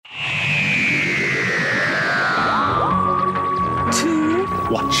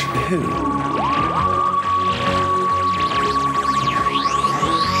Watch Who.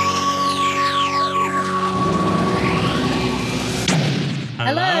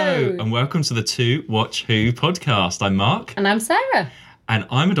 Hello, and welcome to the To Watch Who podcast. I'm Mark. And I'm Sarah. And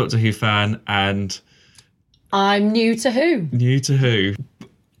I'm a Doctor Who fan, and I'm new to Who. New to Who.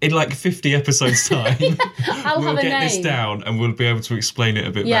 In like 50 episodes' time, we'll get this down and we'll be able to explain it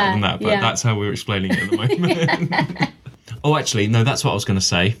a bit better than that. But that's how we're explaining it at the moment. Oh, actually, no, that's what I was going to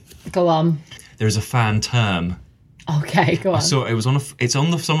say. Go on. There is a fan term. Okay, go on. I saw it was on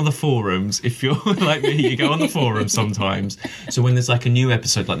some of the forums. If you're like me, you go on the forums sometimes. So when there's like a new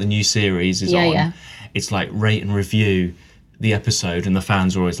episode, like the new series is on, it's like rate and review the episode, and the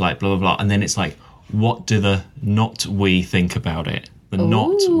fans are always like blah blah blah, and then it's like, what do the not we think about it? The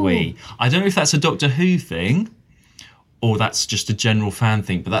not we. I don't know if that's a Doctor Who thing or that's just a general fan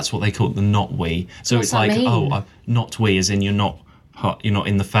thing, but that's what they call it, the not we. So What's it's like, mean? Not we, as in you're not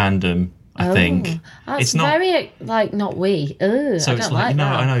in the fandom. I think it's not very like not we. Ugh, so I it's don't like no,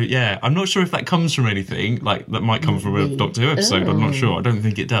 that. I know. Yeah, I'm not sure if that comes from anything. Like that might come from a Doctor Who episode. I'm not sure. I don't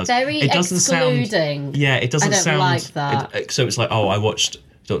think it does. Very it doesn't excluding. Sound. Yeah, it doesn't I don't sound like that. So it's like, I watched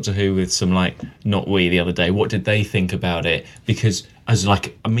Doctor Who with some like not we the other day. What did they think about it? Because as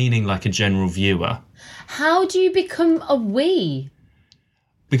like meaning like a general viewer. How do you become a we?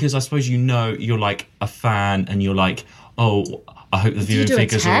 Because I suppose you're like a fan and you're like, I hope the viewing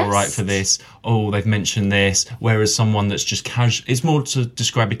figures are all right for this. Oh, they've mentioned this. Whereas someone that's just casual, it's more to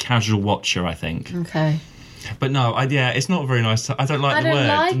describe a casual watcher, I think. Okay. But no, it's not very nice. I don't like the word.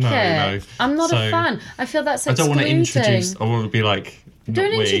 I don't like it. No. I'm not a fan. I feel that's excluding. I don't want to introduce. I want to be like.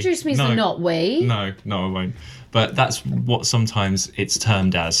 Don't introduce me as the not we. No, I won't. But that's what sometimes it's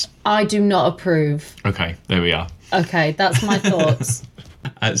termed as. I do not approve. Okay, there we are. Okay, that's my thoughts.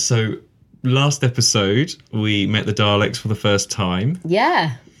 So, last episode, we met the Daleks for the first time.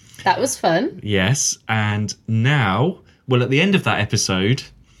 Yeah, that was fun. Yes, and now, well, at the end of that episode,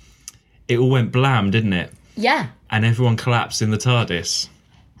 it all went blam, didn't it? Yeah. And everyone collapsed in the TARDIS.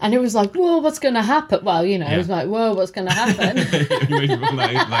 And it was like, whoa, what's going to happen? Well, it was like, whoa, what's going to happen?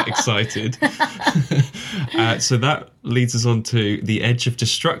 that excited. So that leads us on to the Edge of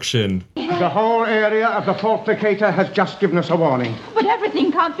Destruction. The whole area of the fortificator has just given us a warning. But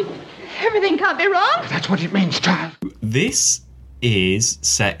everything can't be wrong. That's what it means, child. This is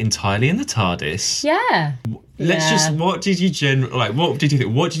set entirely in the TARDIS. Yeah. What did you think?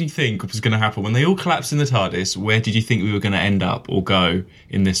 What did you think was going to happen when they all collapsed in the TARDIS? Where did you think we were going to end up or go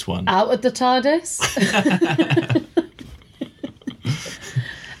in this one? Out of the TARDIS.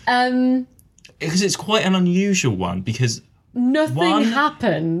 Because it's quite an unusual one. Because nothing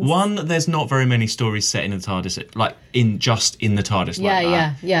happens. One, there's not very many stories set in the TARDIS, like in the TARDIS.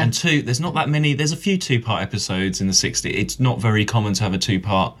 Yeah. And two, there's not that many. There's a few 2-part episodes in the 60s. It's not very common to have a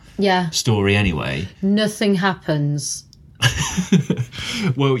 2-part story anyway. Nothing happens.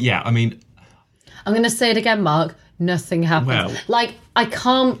 Well, yeah. I mean, I'm going to say it again, Mark. Nothing happens. Well, I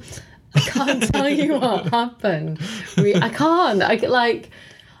can't tell you what happened. I can't.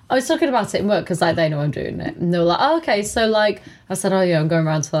 I was talking about it in work because they know I'm doing it, and they were like, "Oh, okay." So I said, "Oh yeah, I'm going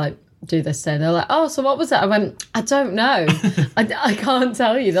around to do this day." And they're like, "Oh, so what was it?" I went, "I don't know. I can't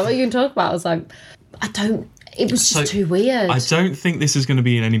tell you. That's what you can talk about." I was like, "I don't." It was just too weird. I don't think this is going to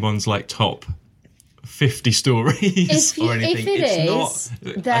be in anyone's top 50 stories or anything. If it is,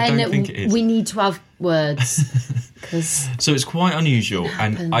 then I don't think it is. We need to have words. So it's quite unusual,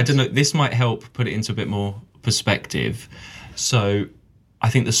 and I don't know. This might help put it into a bit more perspective. So I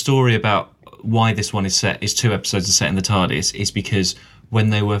think the story about why this one is 2 episodes are set in the TARDIS is because when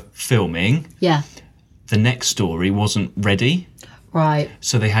they were filming, the next story wasn't ready. Right.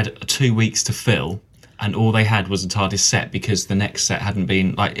 So they had 2 weeks to fill, and all they had was a TARDIS set because the next set hadn't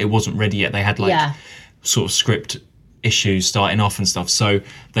been, it wasn't ready yet. They had sort of script issues starting off and stuff. So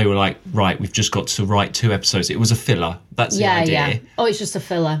they were like, right, we've just got to write 2 episodes. It was a filler. That's the idea. Yeah. Oh, it's just a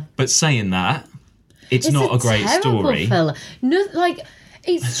filler. But saying that, it's not a great story. Filler. No,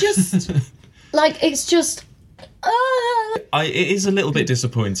 it's just, it's just. It is a little bit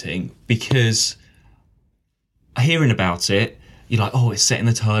disappointing because hearing about it, you're like, oh, it's set in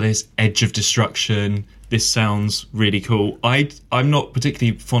the TARDIS, Edge of Destruction. This sounds really cool. I'm not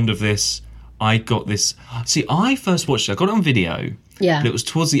particularly fond of this. I got this. See, I first watched it. I got it on video. Yeah. But it was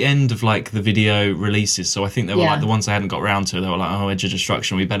towards the end of the video releases. So I think they were the ones I hadn't got around to. They were like, oh, Edge of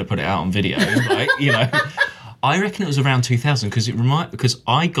Destruction. We better put it out on video. I reckon it was around 2000 because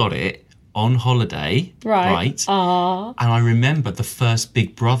I got it on holiday. Right. And I remember the first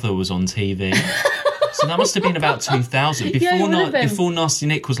Big Brother was on TV. So that must have been about 2000. Before, it would have been. before Nasty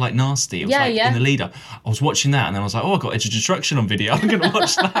Nick was like nasty. It was Yeah, in the lead up. I was watching that and then I was like, oh, I got Edge of Destruction on video. I'm going to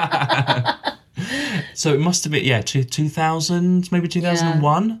watch that. So it must have been, 2000, maybe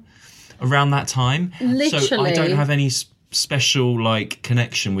 2001, around that time. Literally. So I don't have any special, like,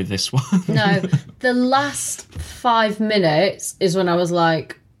 connection with this one. No, the last 5 minutes is when I was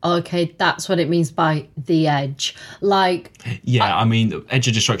like, okay, that's what it means by the edge. Like, yeah, I mean, Edge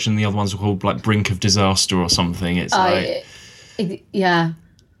of Destruction and the other ones are called, like, Brink of Disaster or something. It's yeah.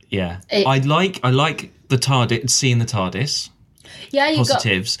 I like the TARDIS, seeing the TARDIS. Yeah, you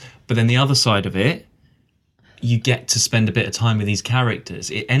positives, but then the other side of it, you get to spend a bit of time with these characters.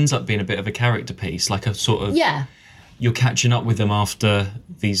 It ends up being a bit of a character piece, like a sort of you're catching up with them after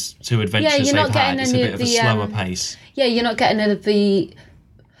these two adventures they've had. It's a bit of a slower pace. Yeah, you're not getting any of the.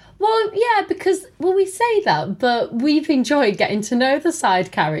 Well, yeah, because we say that, but we've enjoyed getting to know the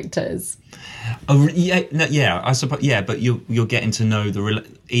side characters. Oh, yeah, I suppose. Yeah, but you're getting to know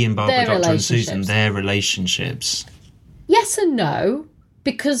Ian, Barbara, Doctor, and Susan, their relationships. Yes and no,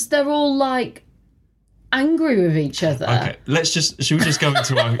 because they're all like angry with each other. Okay, should we just go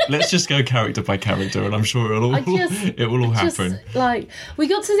into let's just go character by character, and I'm sure it will all happen. Like, we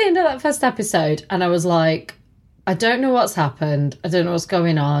got to the end of that first episode, and I was like, I don't know what's happened. I don't know what's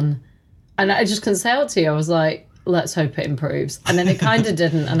going on, and I just couldn't say out to you. I was like, let's hope it improves, and then it kind of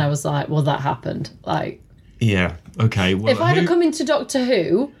didn't, and I was like, well, that happened. Like, yeah, okay. Well, if I'd have come into Doctor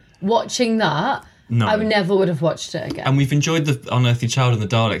Who watching that. No. I never would have watched it again. And we've enjoyed the Unearthly Child and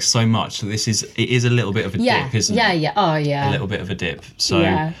the Daleks so much that it is a little bit of a dip, isn't it? Yeah. Oh, yeah. A little bit of a dip.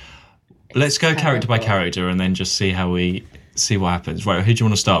 So let's go character by character and then just see what happens. Right, who do you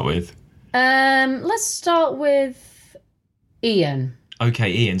want to start with? Let's start with Ian.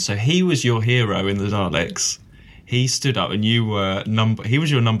 Okay, Ian. So he was your hero in the Daleks. He stood up and he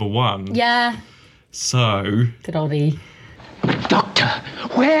was your number one. Yeah. So. Good old E. Doctor,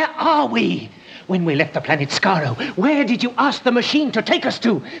 where are we? When we left the planet Skaro, where did you ask the machine to take us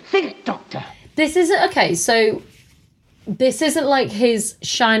to? Think, Doctor. This isn't... Okay, so this isn't like his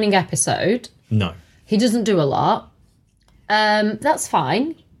shining episode. No. He doesn't do a lot. That's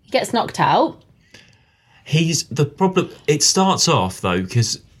fine. He gets knocked out. The problem... It starts off, though,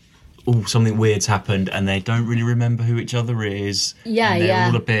 because something weird's happened and they don't really remember who each other is. Yeah, and they're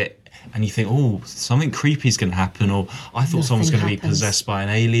all a bit... And you think, something creepy's going to happen, or I thought someone's going to be possessed by an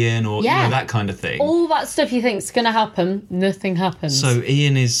alien, or that kind of thing. All that stuff you think's going to happen, nothing happens. So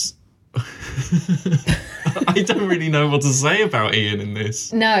Ian is... I don't really know what to say about Ian in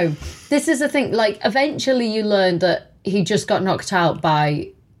this. No. This is the thing, like, eventually you learn that he just got knocked out by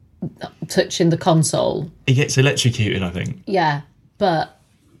touching the console. He gets electrocuted, I think. Yeah, but...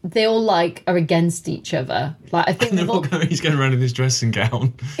 They all are against each other. Like, I think he's going around in his dressing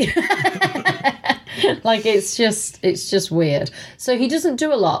gown. Like, it's just weird. So he doesn't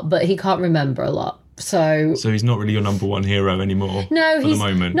do a lot, but he can't remember a lot. So he's not really your number one hero anymore. No, he's the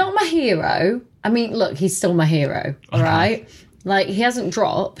moment. Not my hero. I mean, look, he's still my hero. All right, like, he hasn't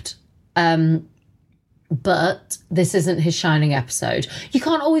dropped. But this isn't his shining episode. You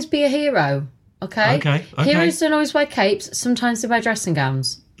can't always be a hero. Okay. Heroes don't always wear capes. Sometimes they wear dressing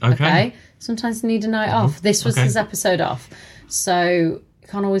gowns. Okay. Sometimes they need a night off. This was his episode off. So it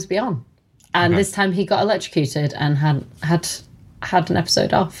can't always be on. And this time he got electrocuted and had an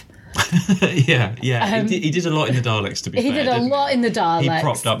episode off. Yeah. He did a lot in the Daleks, to be fair. He did a lot in the Daleks. He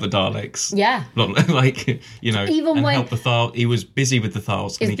propped up the Daleks. Yeah. Helped the Thals. He was busy with the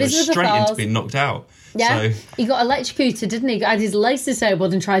Thals. And he goes straight into being knocked out. Yeah, so. He got electrocuted, didn't he? He had his legs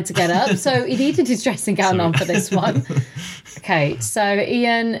disabled and tried to get up, so he needed his dressing gown on for this one. Okay, so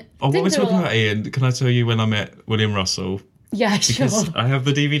Ian... what we're talking about Ian, can I tell you when I met William Russell? Yeah, because sure. I have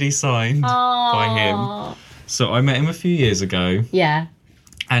the DVD signed by him. So I met him a few years ago. Yeah.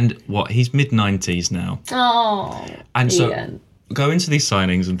 And he's mid-90s now. Oh, and so Ian. Going to these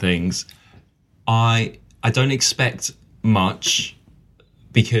signings and things, I don't expect much...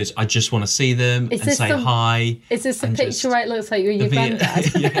 Because I just want to see them and say hi. Is this the picture where it looks like you're your granddad?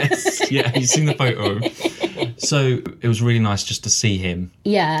 Yes, yeah, you've seen the photo. So it was really nice just to see him.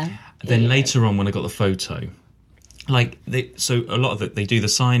 Yeah. Then later on when I got the photo, so a lot of it, they do the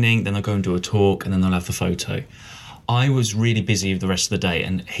signing, then they'll go and do a talk, and then they'll have the photo. I was really busy the rest of the day,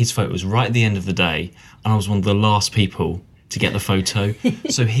 and his photo was right at the end of the day, and I was one of the last people to get the photo.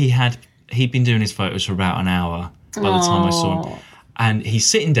 So he'd been doing his photos for about an hour by the time I saw him. And he's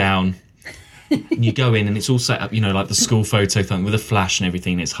sitting down, and you go in, and it's all set up, like the school photo thing with a flash and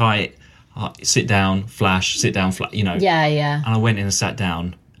everything. It's height, sit down, flash, sit down, flash, Yeah, yeah. And I went in and sat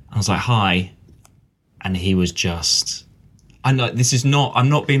down. I was like, hi. And he was just... I'm not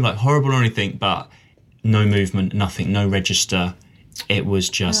being, horrible or anything, but no movement, nothing, no register. It was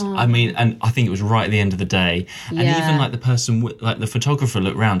just, I mean, and I think it was right at the end of the day. And even like the person, like the photographer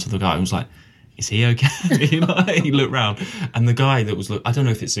looked round to the guy and was like, is he okay? He looked round. And the guy that was, I don't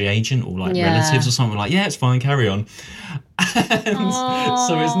know if it's the agent or like relatives or something, like, yeah, it's fine, carry on. And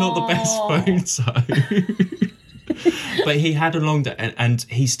so it's not the best photo. But he had a long day and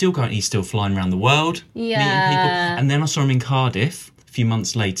he's still flying around the world, meeting people. And then I saw him in Cardiff a few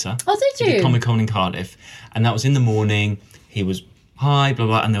months later. Oh, did you? He did Comic-Con in Cardiff. And that was in the morning. He was, hi, blah,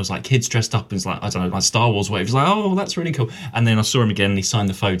 blah, and there was like kids dressed up as like, I don't know, like Star Wars, whatever. He was like, oh, that's really cool. And then I saw him again and he signed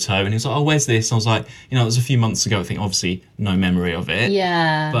the photo and he was like, oh, where's this? And I was like, it was a few months ago. I think obviously no memory of it.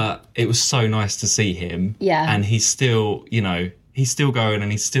 Yeah. But it was so nice to see him. Yeah. And he's still, he's still going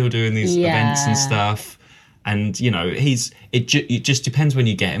and he's still doing these events and stuff. And, it just depends when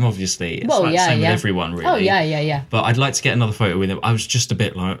you get him, obviously. It's same with everyone, really. Oh, yeah. But I'd like to get another photo with him. I was just a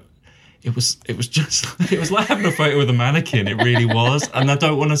bit like, it was like having a photo with a mannequin. It really was. And I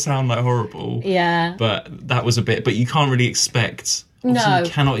don't want to sound like horrible. Yeah. But that was a bit, but you can't really expect, you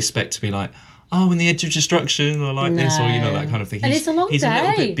cannot expect to be like, oh, in the edge of destruction or like this or, that kind of thing. And it's a long day. He's a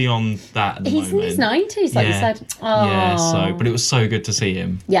little bit beyond that at the moment. He's in his 90s, like you said. Oh. Yeah, but it was so good to see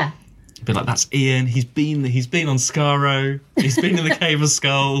him. Yeah. Be like, that's Ian. He's been on Skaro. He's been in the Cave of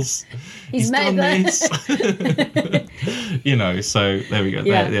Skulls. He's done this. So there we go.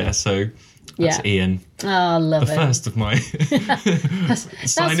 Yeah. So that's Ian. Oh, I love the it. first of my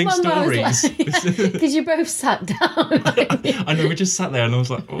signing stories. Because you both sat down. I know, we just sat there and I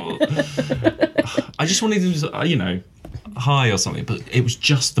was like, oh. I just wanted to, hi or something, but it was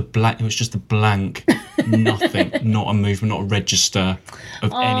just the blank nothing, not a movement, not a register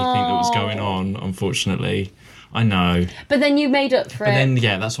of anything that was going on, unfortunately. I know. But then you made up for it. But then,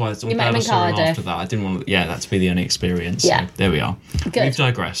 that's why I'm glad I saw him after that. I didn't want that to be the only experience. Yeah. So there we are. Good. We've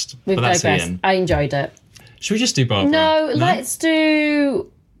digressed. We've digressed. That's Ian. I enjoyed it. Should we just do Barbara? No, let's do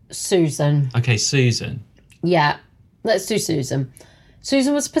Susan. Okay, Susan. Yeah, let's do Susan.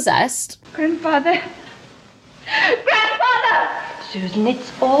 Susan was possessed. Grandfather! Susan,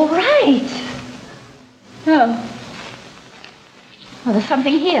 it's all right. Oh. Well, there's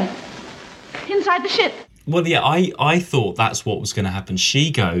something here. Inside the ship. Well, yeah, I thought that's what was going to happen. She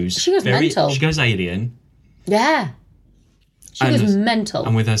goes mental. She goes alien. Yeah. She goes mental.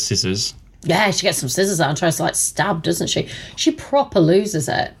 And with her scissors. Yeah, she gets some scissors out and tries to stab, doesn't she? She proper loses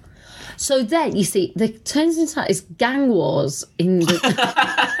it. So then, you see, it turns into this gang wars in the...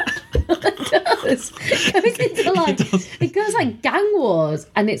 It goes like gang wars,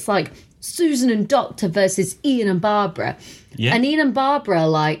 and it's like Susan and Doctor versus Ian and Barbara. Yeah. And Ian and Barbara are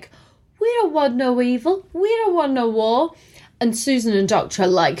like, we don't want no evil, we don't want no war. And Susan and Doctor are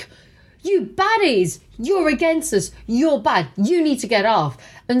like, you baddies, you're against us, you're bad, you need to get off.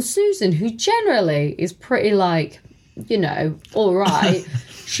 And Susan, who generally is pretty like, all right,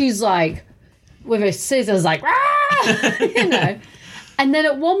 she's like, with her scissors, like, ah! And then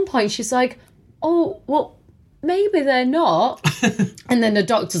at one point she's like, oh, well, maybe they're not. And then the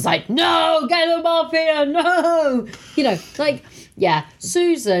Doctor's like, no, get them off here, no.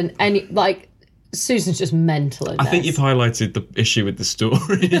 Susan, and Susan's just mental in I think you've highlighted the issue with the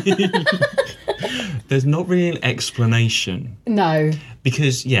story. There's not really an explanation. No.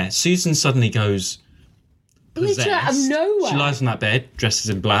 Because, Susan suddenly goes possessed. Literally out of nowhere. She lies on that bed, dresses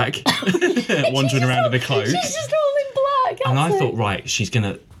in black, wandering around in a cloak. She's just all in black. And I thought, right, she's going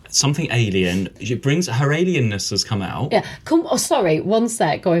to... Something alien. She brings... Her alienness has come out. Yeah. One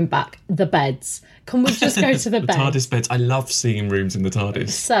sec, going back. The beds. Can we just go to the beds? TARDIS beds. I love seeing rooms in the TARDIS.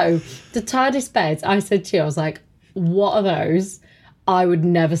 So, the TARDIS beds, I said to you, I was like, what are those? I would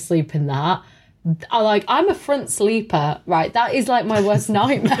never sleep in that. I'm a front sleeper, right? That is like my worst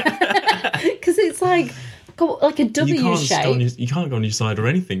nightmare. Because it's like a W shape. You can't go on your side or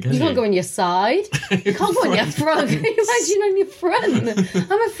anything, can you? You can't go on your side. You can't go on your front. Can you imagine on your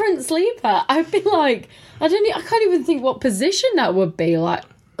front? I'm a front sleeper. I'd be like, I can't even think what position that would be. Like,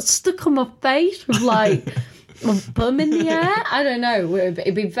 stuck on my face with like my bum in the air. I don't know.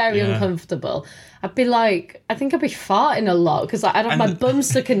 It'd be very uncomfortable. I'd be like, I think I'd be farting a lot because I'd have my bum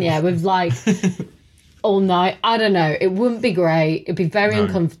stuck in the air with like all night. I don't know. It wouldn't be great. It'd be very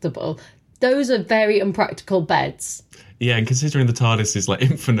uncomfortable. Those are very unpractical beds. Yeah, and considering the TARDIS is like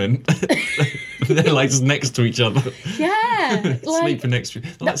infinite, they're like just next to each other. Yeah. Sleeping next to each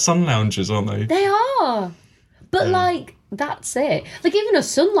other. They're like sun loungers, aren't they? They are. But that's it. Like even a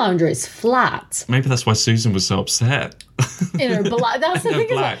sun lounger is flat. Maybe that's why Susan was so upset. In her black. That's the thing.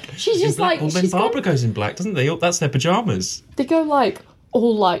 Black. She's just black. like. Well, then Barbara goes in black, doesn't they? That's their pajamas. They go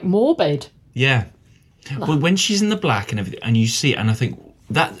all morbid. Yeah. Well, when she's in the black and everything, and you see it, and I think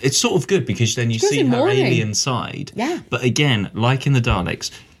that it's sort of good because then you see her alien side. Yeah. But again, like in the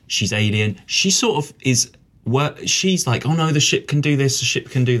Daleks, she's alien. She sort of is. She's like, oh no, the ship can do this, the ship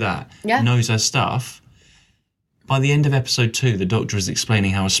can do that. Yeah. Knows her stuff. By the end of episode 2, the Doctor is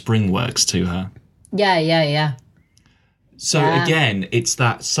explaining how a spring works to her. Yeah. So again, it's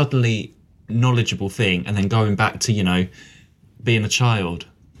that suddenly knowledgeable thing, and then going back to being a child.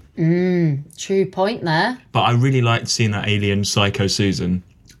 True point there. But I really liked seeing that alien Psycho Susan.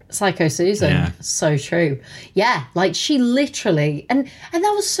 Psycho Susan. Yeah. So true. Yeah, like she literally, and that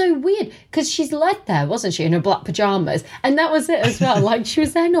was so weird because she's led there, wasn't she, in her black pajamas, and that was it as well. Like she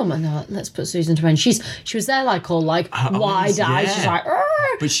was there, normal. No, let's put Susan to bed. She was there like all like wide eyes. Yeah. She's like,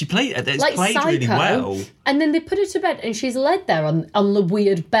 argh! But she played. It's like played Psycho, really well. And then they put her to bed, and she's led there on the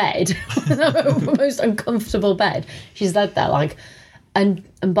weird bed, the most uncomfortable bed. She's led there like, and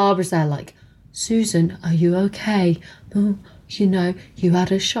Barbara's there like, Susan, are you okay? Oh, you had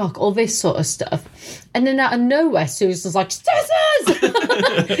a shock, all this sort of stuff. And then out of nowhere, Susan's like, scissors!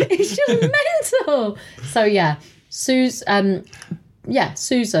 It's just mental. So yeah, Susan,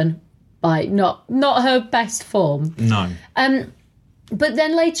 by not her best form. No. But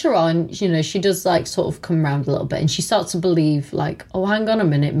then later on, she does like sort of come around a little bit, and she starts to believe like, oh, hang on a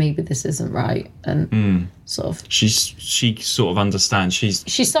minute, maybe this isn't right, and sort of she sort of understands. She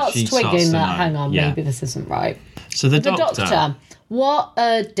starts twigging that. Hang on, maybe this isn't right. So the doctor, what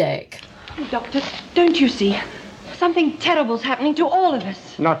a dick. Doctor, don't you see? Something terrible's happening to all of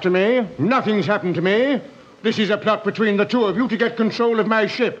us. Not to me. Nothing's happened to me. This is a plot between the two of you to get control of my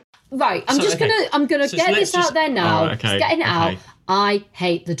ship. Right, I'm gonna get this out there now. Oh, okay, just getting it out. I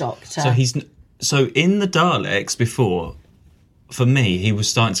hate the Doctor. So in the Daleks before, for me, he was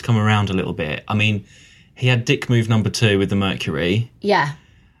starting to come around a little bit. I mean, he had dick move number 2 with the Mercury. Yeah.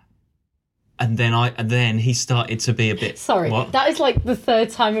 And then he started to be a bit... Sorry, what? that is like the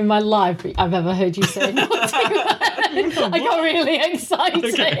 3rd time in my life I've ever heard you say nothing. I got really excited.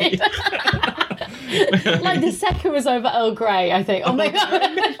 Okay. Like the second was over Earl Grey, I think. Oh my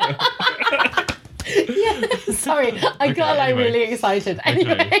God. Yeah, sorry, I got anyway. really excited.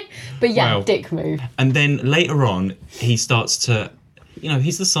 Anyway, Okay. But yeah, Well, dick move. And then later on, he starts to...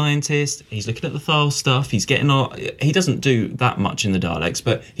 he's the scientist, he's looking at the Thal stuff, he's getting all... He doesn't do that much in the Daleks,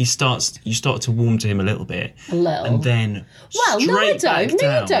 but you start to warm to him a little bit. A little. And then Well, no, I straight back don't. No,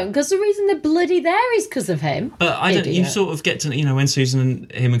 down. you don't, because the reason they're bloody there is because of him. But I don't. You Idiot. sort of get to when Susan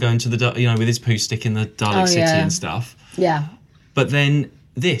and him are going to the with his poo stick in the Dalek City and stuff. Yeah. But then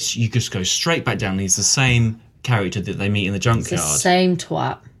you just go straight back down. He's the same character that they meet in the junkyard. It's the same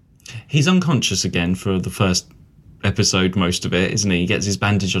twat. He's unconscious again for the first episode, most of it, isn't he? He gets his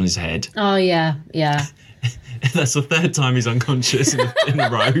bandage on his head. Oh yeah. That's the 3rd time he's unconscious in a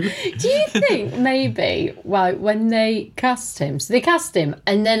row. Do you think maybe when they cast him, so they cast him,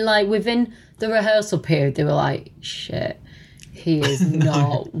 and then like within the rehearsal period, they were like, "Shit, he is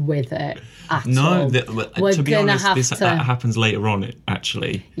not with it at all." No, to be honest, that happens later on.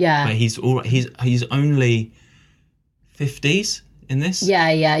 Actually, Yeah. But he's only 50s in this.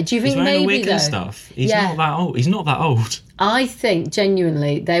 Yeah. Do you think He's wearing maybe a wig though? and stuff. He's not that old. He's not that old. I think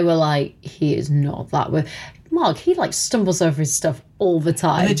genuinely they were like, he is not that with. Mark, he like stumbles over his stuff all the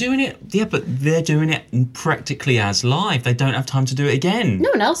time. And they're doing it, but they're doing it practically as live. They don't have time to do it again. No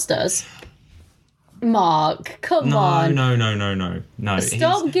one else does. Mark, come on. No.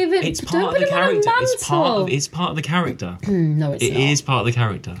 Stop giving. It's don't part put of the him on a character. mantle. It's part of the character. No, it's It not. is part of the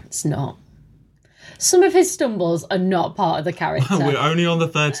character. It's not. Some of his stumbles are not part of the character. We're only on the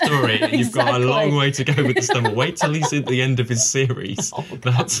 3rd story, and you've got a Exactly. long way to go with the stumble. Wait till he's at the end of his series.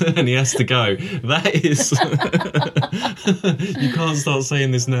 And he has to go. That is... You can't start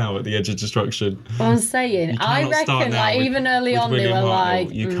saying this now at the edge of destruction. I'm saying, I cannot start reckon now like with- even early with on they William were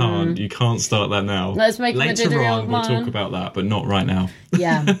Hartnell. like, You can't start that now. Let's make him a Later dirty on, old we'll man. talk about that, but not right now.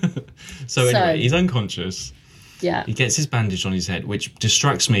 yeah, So anyway, he's unconscious. yeah. He gets his bandage on his head, which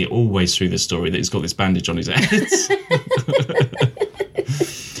distracts me always through the story that he's got this bandage on his head.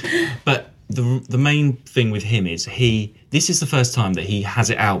 But the main thing with him is this is the first time that he has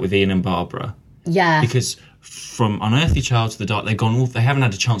it out with Ian and Barbara. Yeah. Because from Unearthly Child to the Dark, they haven't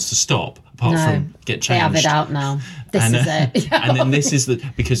had a chance to stop, apart from get changed. They have it out now. This is it. And then this is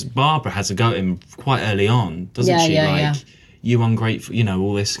because Barbara has a go at him quite early on, doesn't she? Yeah. You ungrateful,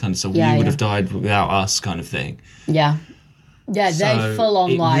 all this kind of stuff. Yeah, you would yeah. have died without us, kind of thing. Yeah. Yeah, they So full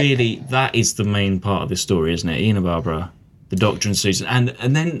on it like. really, that is the main part of the story, isn't it? Ian and Barbara, the Doctor and Susan, and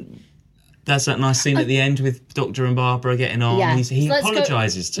then there's that nice scene at the end with Doctor and Barbara getting on. Yeah. He So let's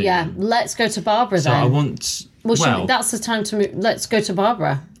apologises to Yeah, them. let's go to Barbara So then. I want. that's the time to move. Let's go to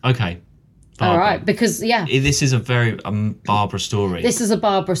Barbara. Okay. All right, because, this is a very Barbara story. This is a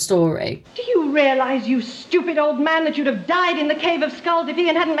Barbara story. Do you realize, you stupid old man, that you'd have died in the Cave of Skulls if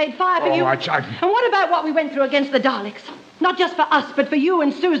Ian hadn't made fire for you? And what about what we went through against the Daleks? Not just for us, but for you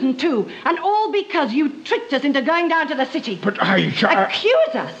and Susan, too. And all because you tricked us into going down to the city. But Accuse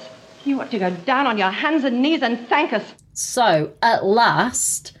us? You ought to go down on your hands and knees and thank us. So, at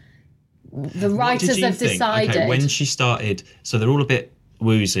last, the writers have decided... Okay, when she started, so they're all a bit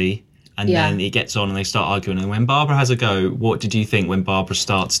woozy... And then it gets on and they start arguing. And when Barbara has a go, what did you think when Barbara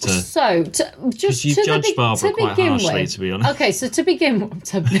starts to... So, because you've judged Barbara quite harshly, to be honest. Okay, so to begin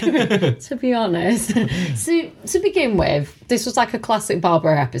to be honest, so to begin with, this was like a classic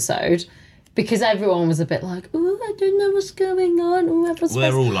Barbara episode because everyone was a bit like, oh, I don't know what's going on.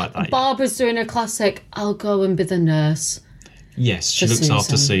 They're all like that. Barbara's doing a classic, I'll go and be the nurse. Yes, she looks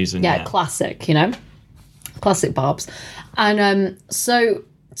after Susan. Yeah, classic, classic Barbs. And so...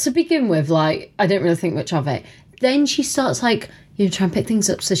 To begin with, like, I didn't really think much of it. Then she starts, like, trying to pick things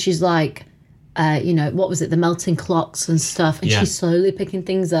up. So she's like, what was it? The melting clocks and stuff. And she's slowly picking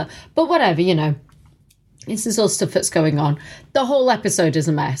things up. But whatever, This is all stuff that's going on. The whole episode is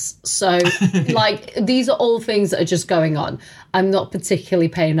a mess. So, like, these are all things that are just going on. I'm not particularly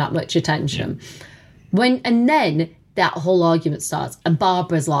paying that much attention. And then that whole argument starts. And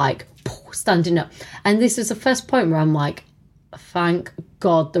Barbara's, like, standing up. And this is the first point where I'm like, thank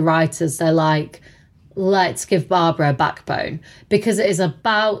God the writers, they're like, let's give Barbara a backbone because it is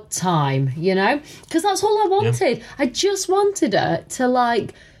about time, because that's all I wanted. Yeah. I just wanted her to,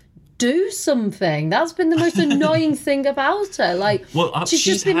 like, do something. That's been the most annoying thing about her. Like, she's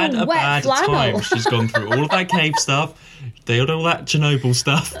just been had a wet flannel. Time. She's gone through all of that cave stuff. They had all that Chernobyl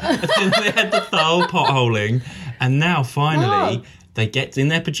stuff. And then they had the whole potholing. And now, finally, they get in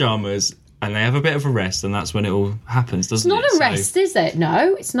their pyjamas and they have a bit of a rest, and that's when it all happens, doesn't it? It's not a rest, is it?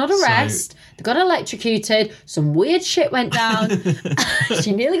 No, it's not a rest. They got electrocuted, some weird shit went down,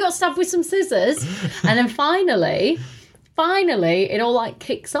 she nearly got stabbed with some scissors, and then finally, it all, like,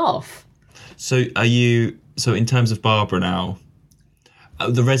 kicks off. So in terms of Barbara now,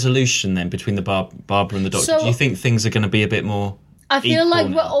 the resolution then between the Barbara and the Doctor, do you think things are going to be a bit more... I feel like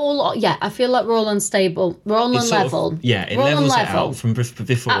we're all unstable. We're all on level. It levels it out from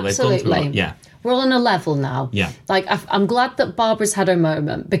before. Absolutely. They've gone through it. Yeah. We're all on a level now. Yeah. Like, I'm glad that Barbara's had her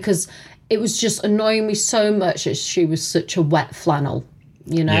moment because it was just annoying me so much that she was such a wet flannel,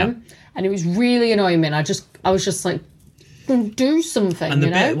 Yeah. And it was really annoying me. And I was just like, do something, and the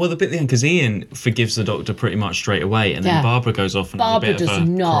bit at the end, because Ian forgives the Doctor pretty much straight away, and then Barbara goes off and has a bit of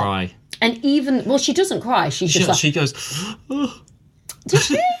a cry. And even, she doesn't cry. She goes... Oh. Does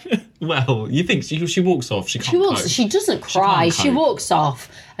she? Well, you think she walks off. She can't cope. She doesn't cry. She walks off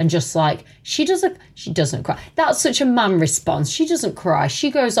and just like she doesn't cry. That's such a man response. She doesn't cry.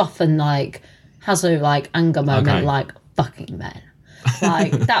 She goes off and like has a like anger moment, like fucking men.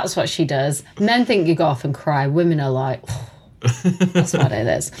 Like that's what she does. Men think you go off and cry. Women are like, oh, that's what it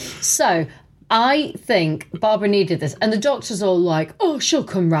is. So I think Barbara needed this, and the Doctor's all like, oh, she'll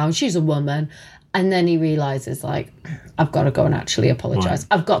come round. She's a woman. And then he realises, like, I've got to go and actually apologise. Right.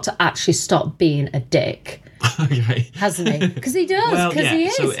 I've got to actually stop being a dick. Okay. Hasn't he? Because he does, he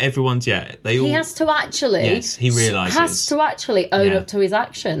is. So everyone's, he has to actually... Yes, he realises. Has to actually own up to his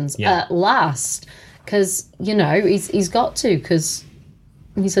actions at last. Because, he's got to, because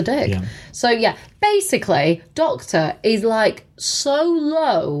he's a dick. Yeah. So, basically, Doctor is, like, so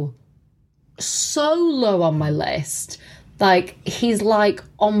low on my list. Like, he's, like,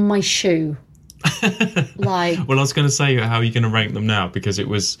 on my shoe. Like, well, I was going to say, how are you going to rank them now? Because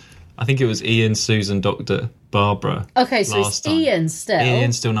I think it was Ian, Susan, Doctor, Barbara. Okay, so it's Ian still.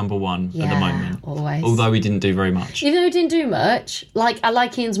 Ian's still number one at the moment. Always. Although he didn't do very much. Even though he didn't do much, like, I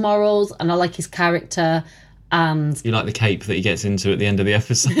like Ian's morals and I like his character, and you like the cape that he gets into at the end of the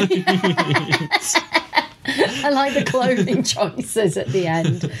episode. I like the clothing choices at the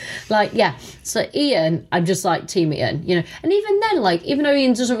end. Like, so Ian, I'm just like Team Ian, And even then, like, even though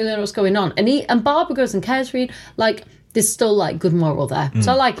Ian doesn't really know what's going on, and Barbara goes and cares for Ian, like, there's still, like, good moral there.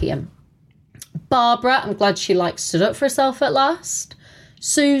 So I like Ian. Barbara, I'm glad she, like, stood up for herself at last.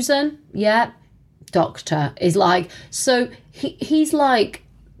 Susan, Doctor is like, so he's like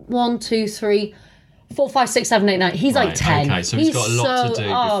 1, 2, 3... 4, 5, 6, 7, 8, 9. He's like 10. Okay, so he's got a lot to do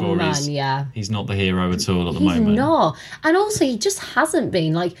before he's not the hero at all at the moment. He's not. And also, he just hasn't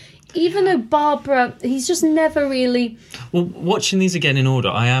been. Like, even though Barbara, he's just never really... Well, watching these again in order,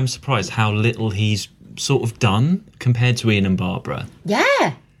 I am surprised how little he's sort of done compared to Ian and Barbara.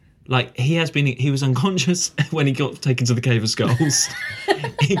 Yeah. Like, he was unconscious when he got taken to the Cave of Skulls.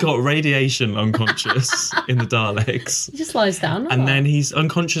 He got radiation unconscious in the Daleks. He just lies down. And then he's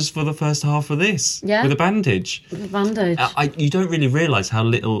unconscious for the first half of this. Yeah. With a bandage. With a bandage. You don't really realise how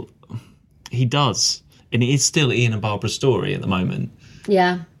little he does. And it is still Ian and Barbara's story at the moment.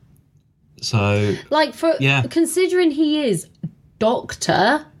 Yeah. So... Like, considering he is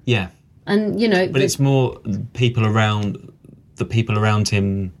Doctor... Yeah. And, you know... But it's more the people around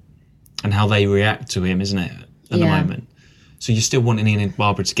him and how they react to him, isn't it, at the moment? So you're still wanting Ian and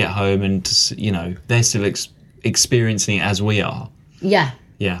Barbara to get home and, to, you know, they're still experiencing it as we are. Yeah.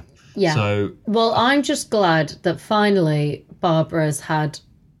 Yeah. Yeah. So... Well, I'm just glad that finally Barbara's had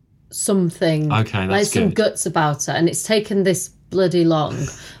something... Okay, that's like, some good. guts about her, and it's taken this bloody long.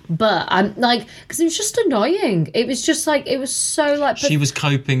 But I'm like... Because it was just annoying. It was just like... It was so like... She was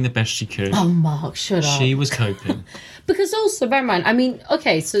coping the best she could. Oh, Mark, shut up. She was coping. Because also, bear in mind, I mean,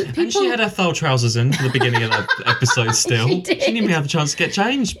 okay, so people... And she had her thigh trousers in for the beginning of that episode still. She did. She didn't even have a chance to get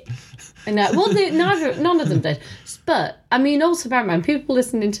changed. I know. Well, none of them did. But, I mean, also bear in mind, people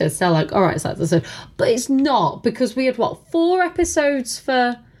listening to this, they're like, all right, it's like this. But it's not, because we had, 4 episodes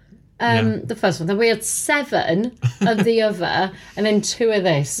for the first one. Then we had 7 of the other, and then 2 of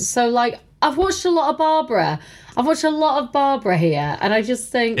this. So, like, I've watched a lot of Barbara. I've watched a lot of Barbara here, and I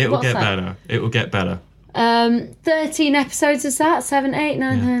just think... It will get better. It will get better. 13 episodes is that? 7, 8,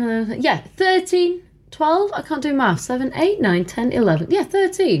 9, 10, 11. Yeah, 13, 12. I can't do math. 7, 8, 9, 10, 11. Yeah,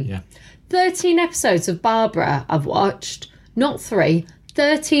 13. Yeah. 13 episodes of Barbara I've watched. Not 3.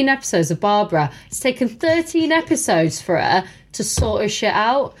 13 episodes of Barbara. It's taken 13 episodes for her to sort her shit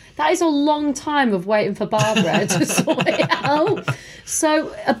out. That is a long time of waiting for Barbara to sort it out.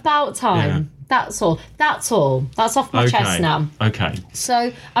 So, about time. Yeah. That's all. That's off my chest now. Okay.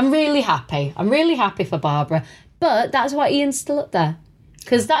 So, I'm really happy. I'm really happy for Barbara. But that's why Ian's still up there.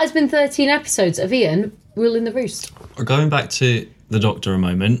 Because that has been 13 episodes of Ian ruling the roost. Going back to the Doctor a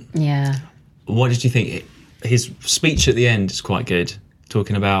moment. Yeah. What did you think? His speech at the end is quite good.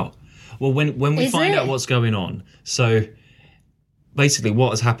 Talking about... Well, when we find out what's going on. So, basically what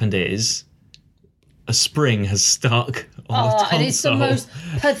has happened is... a spring has stuck on the console. And it's the most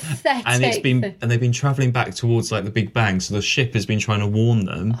pathetic and they've been travelling back towards like the Big Bang, so the ship has been trying to warn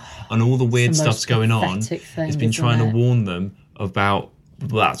them, and all the weird stuff's going on. It's been trying to warn them about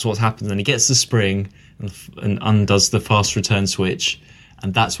that's what's happened. And he gets the spring and undoes the fast return switch,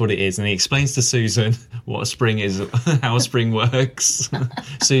 and that's what it is. And he explains to Susan what a spring is, how a spring works.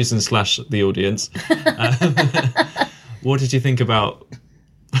 Susan / the audience. What did you think about...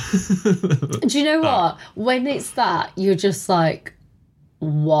 Do you know what? When it's that, you're just like,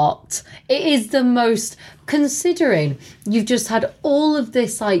 what? It is the most, considering you've just had all of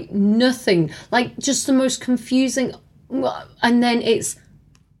this, like, nothing, like, just the most confusing, and then it's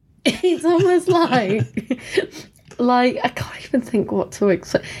almost like, I can't even think what to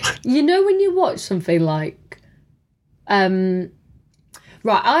expect. You know when you watch something like, right,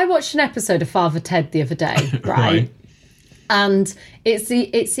 I watched an episode of Father Ted the other day, right? And it's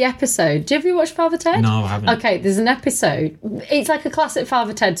the episode. Do you ever watch Father Ted? No, I haven't. Okay, there's an episode. It's like a classic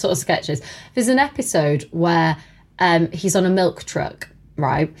Father Ted sort of sketches. There's an episode where he's on a milk truck,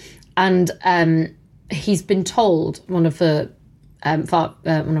 right? And he's been told, one of the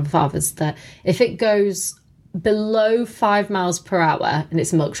fathers, that if it goes below 5 miles per hour, and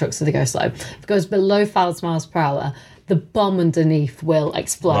it's a milk truck, so they go slow. If it goes below 5 miles per hour, the bomb underneath will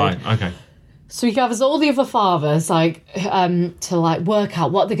explode. Right. Okay. So he gathers all the other fathers, like, to, like, work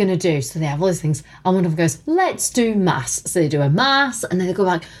out what they're going to do. So they have all these things. And one of them goes, let's do mass. So they do a mass, and then they go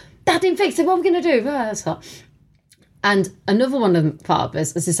back, that didn't fix it, what are we going to do? And another one of the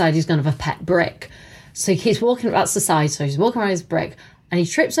fathers has decided he's going to have a pet brick. So he's walking about the side, so he's walking around his brick, and he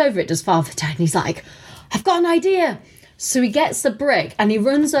trips over it, does Father Ted, and he's like, I've got an idea. So he gets the brick, and he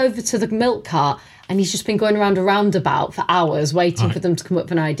runs over to the milk cart, and he's just been going around a roundabout for hours, waiting for them to come up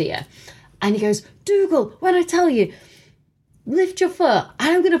with an idea. And he goes, Dougal, when I tell you, lift your foot, and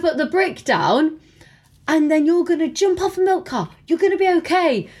I'm going to put the brick down, and then you're going to jump off a milk cart. You're going to be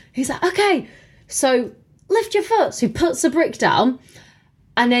okay. He's like, okay. So lift your foot. So he puts the brick down,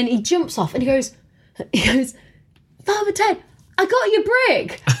 and then he jumps off, and he goes, Father Ted, I got your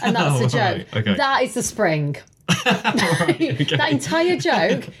brick. And that's the joke. Right, okay. That is the spring. Right, okay. That entire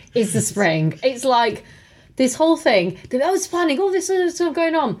joke is the spring. It's like this whole thing. I was planning all this other stuff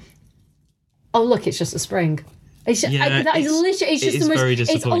going on. Oh, look, it's just a spring. It's just, yeah, that is literally, it's just the most, very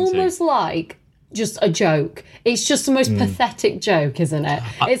it's disappointing. almost like just a joke. It's just the most pathetic joke, isn't it?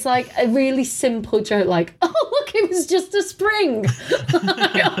 It's like a really simple joke, like, oh, look, it was just a spring.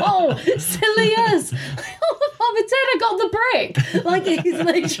 Like, oh, silly us. Oh, Papa Ted, I got the brick. Like, it's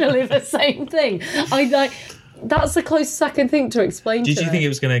literally the same thing. That's the closest I can think to explain Did to you it. think it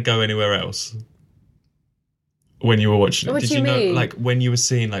was going to go anywhere else? When you were watching it? What Did do you know, mean? like, when you were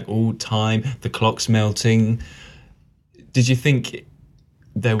seeing, like, all time, the clock's melting, did you think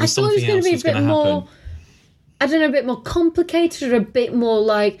there was something else that was going to happen? I don't know, a bit more complicated or a bit more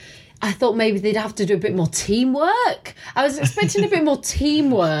like, I thought maybe they'd have to do a bit more teamwork. I was expecting a bit more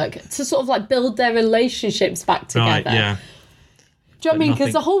teamwork to sort of like build their relationships back together. Right, yeah. Do you know what I mean?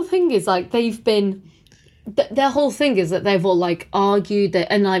 Because the whole thing is like they've been, their whole thing is that they've all like argued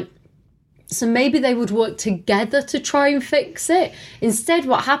and like, so maybe they would work together to try and fix it. Instead,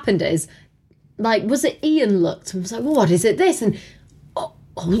 what happened is, like, was it Ian looked and was like, well, what is it this? And, oh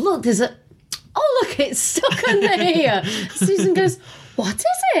look, it's stuck under here. Susan goes, what is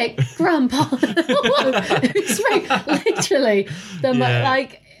it, Grandpa? It's right, literally.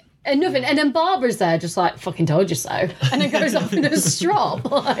 Like, and nothing. And then Barbara's there just like, fucking told you so. And it goes off in a strop.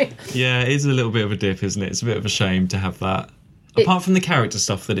 Like, yeah, it is a little bit of a dip, isn't it? It's a bit of a shame to have that. Apart from the character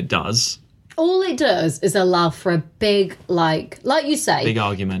stuff that it does. All it does is allow for a big, like you say... Big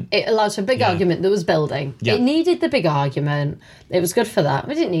argument. It allows for a big argument that was building. Yeah. It needed the big argument. It was good for that.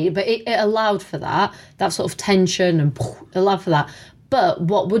 We didn't need it, but it allowed for that sort of tension and allowed for that. But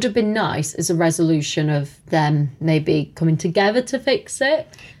what would have been nice is a resolution of them maybe coming together to fix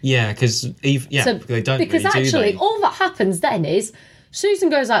it. Yeah, because they don't because really, actually, do they? all that happens then is... Susan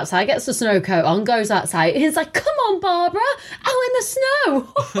goes outside, gets the snow coat on, goes outside. He's like, come on, Barbara, out in the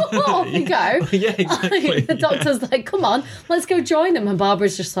snow. Off you go. Yeah, exactly. The doctor's like, come on, let's go join them. And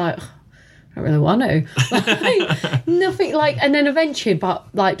Barbara's just like, I don't really want to. Like, nothing like, and then eventually,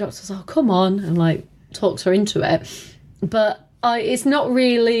 doctor's like, oh, come on, and like talks her into it. But it's not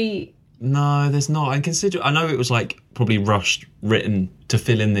really... No, there's not. I know it was like probably rushed written to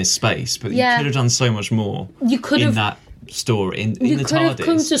fill in this space, but you could have done so much more. You could have... that story in the TARDIS. Have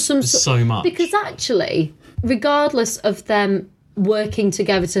come to so much, because actually, regardless of them working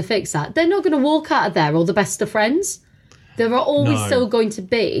together to fix that, they're not going to walk out of there all the best of friends. There are always still going to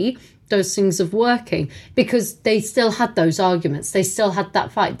be those things of working, because they still had those arguments, they still had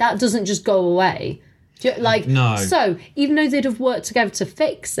that fight. That doesn't just go away. Like, no. So even though they'd have worked together to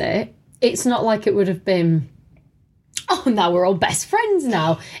fix it, it's not like it would have been, oh, now we're all best friends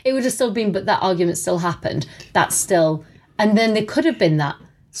now. It would have still been, but that argument still happened. That's still... And then there could have been that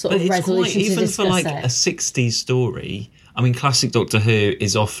sort of resolution to discuss it. Even for like a 60s story, I mean, classic Doctor Who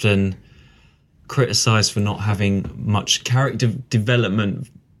is often criticised for not having much character development,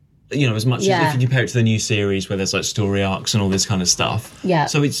 you know, as much as if you compare it to the new series where there's like story arcs and all this kind of stuff. Yeah.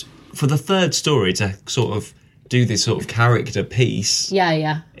 So it's, for the third story to sort of do this sort of character piece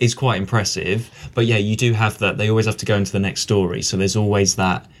is quite impressive. But yeah, you do have that. They always have to go into the next story. So there's always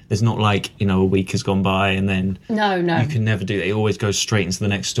that. There's not like, you know, a week has gone by and then no, you can never do that. It always goes straight into the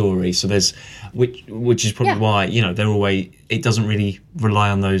next story. So there's, which is probably why, you know, they're always, it doesn't really rely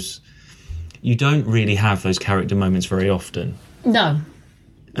on those. You don't really have those character moments very often. No.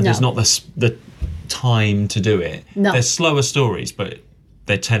 And there's not the time to do it. No. There's slower stories, but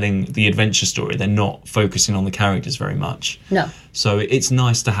they're telling the adventure story. They're not focusing on the characters very much. No. So it's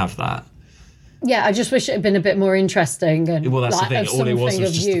nice to have that. Yeah, I just wish it had been a bit more interesting. And, well, that's like, the thing. All it was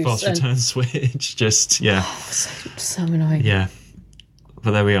just a fast return switch. Just, yeah. Oh, so annoying. Yeah. But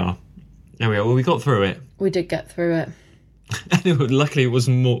there we are. Well, we got through it. We did get through it. Luckily, it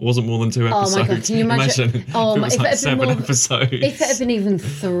wasn't more than 2 episodes. Oh my God, can you imagine? If it was like 7 episodes. If it had been even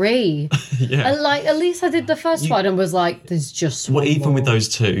 3. Yeah. And like, at least I did the first one and was like, there's just one even more. with those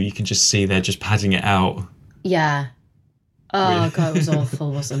 2, you can just see they're just padding it out. Yeah. Oh, God, it was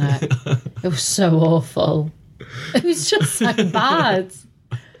awful, wasn't it? It was so awful. It was just so bad.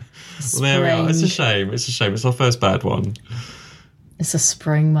 Well, there we are. It's a shame. It's our first bad one. It's a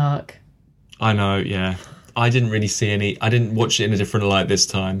spring, Mark. I know, yeah. I didn't really see any. I didn't watch it in a different light this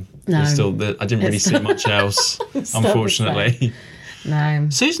time. No. I didn't really see much else, unfortunately. No.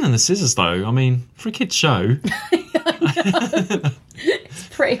 Susan and the Scissors, though, I mean, for a kid's show. It's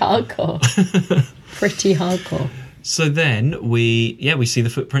pretty hardcore. Pretty hardcore. So then we see the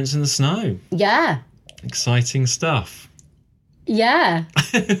footprints in the snow. Yeah. Exciting stuff. Yeah.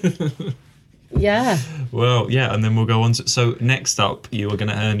 Yeah. Well, yeah, and then we'll go on to... So next up, you are going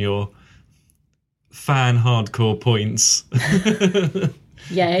to earn your fan hardcore points.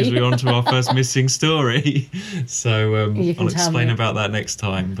 Yay. Because we're on to our first missing story. So I'll explain about that next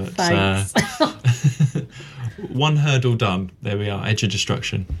time. But thanks. one hurdle done. There we are. Edge of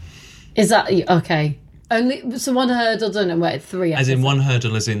destruction. Is that okay? Only so one hurdle done and we're at 3 episodes. As in one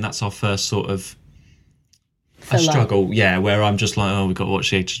hurdle, as in that's our first sort of a struggle, where I'm just like, we've got to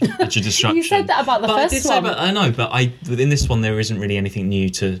watch Age of Destruction. You said that about the first one. I know, but within this one there isn't really anything new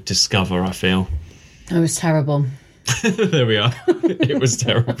to discover, I feel. It was terrible. There we are. It was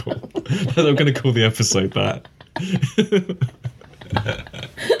terrible. I'm going to call the episode that.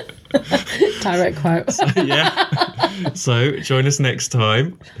 Direct quote. So join us next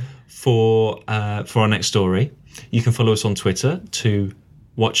time for our next story. You can follow us on Twitter to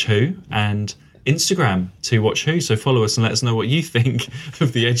Watch Who and Instagram to Watch Who. So follow us and let us know what you think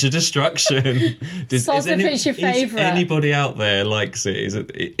of the Edge of Destruction. Is your favourite? Anybody out there likes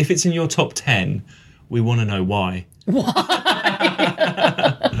it? If it's in your top 10, we want to know why.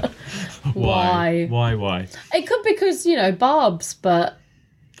 Why? It could because, Barb's, but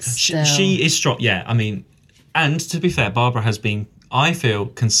still. She is strong. Yeah, I mean, and to be fair, Barbara has been, I feel,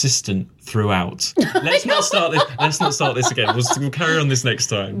 consistent throughout. Let's not start this again. We'll carry on this next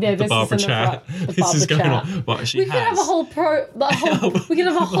time. Yeah, the Barbara chat. This is going on. But we could have a whole we could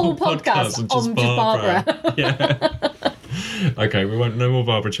have a whole podcast on just Barbara. Yeah. Okay, we won't no more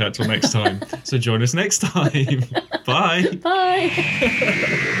Barbara chat till next time. So join us next time. Bye. Bye.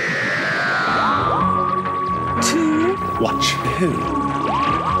 To Watch Who.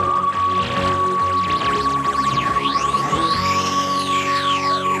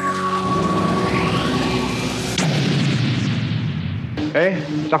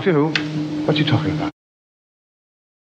 Eh? Doctor Who? What are you talking about?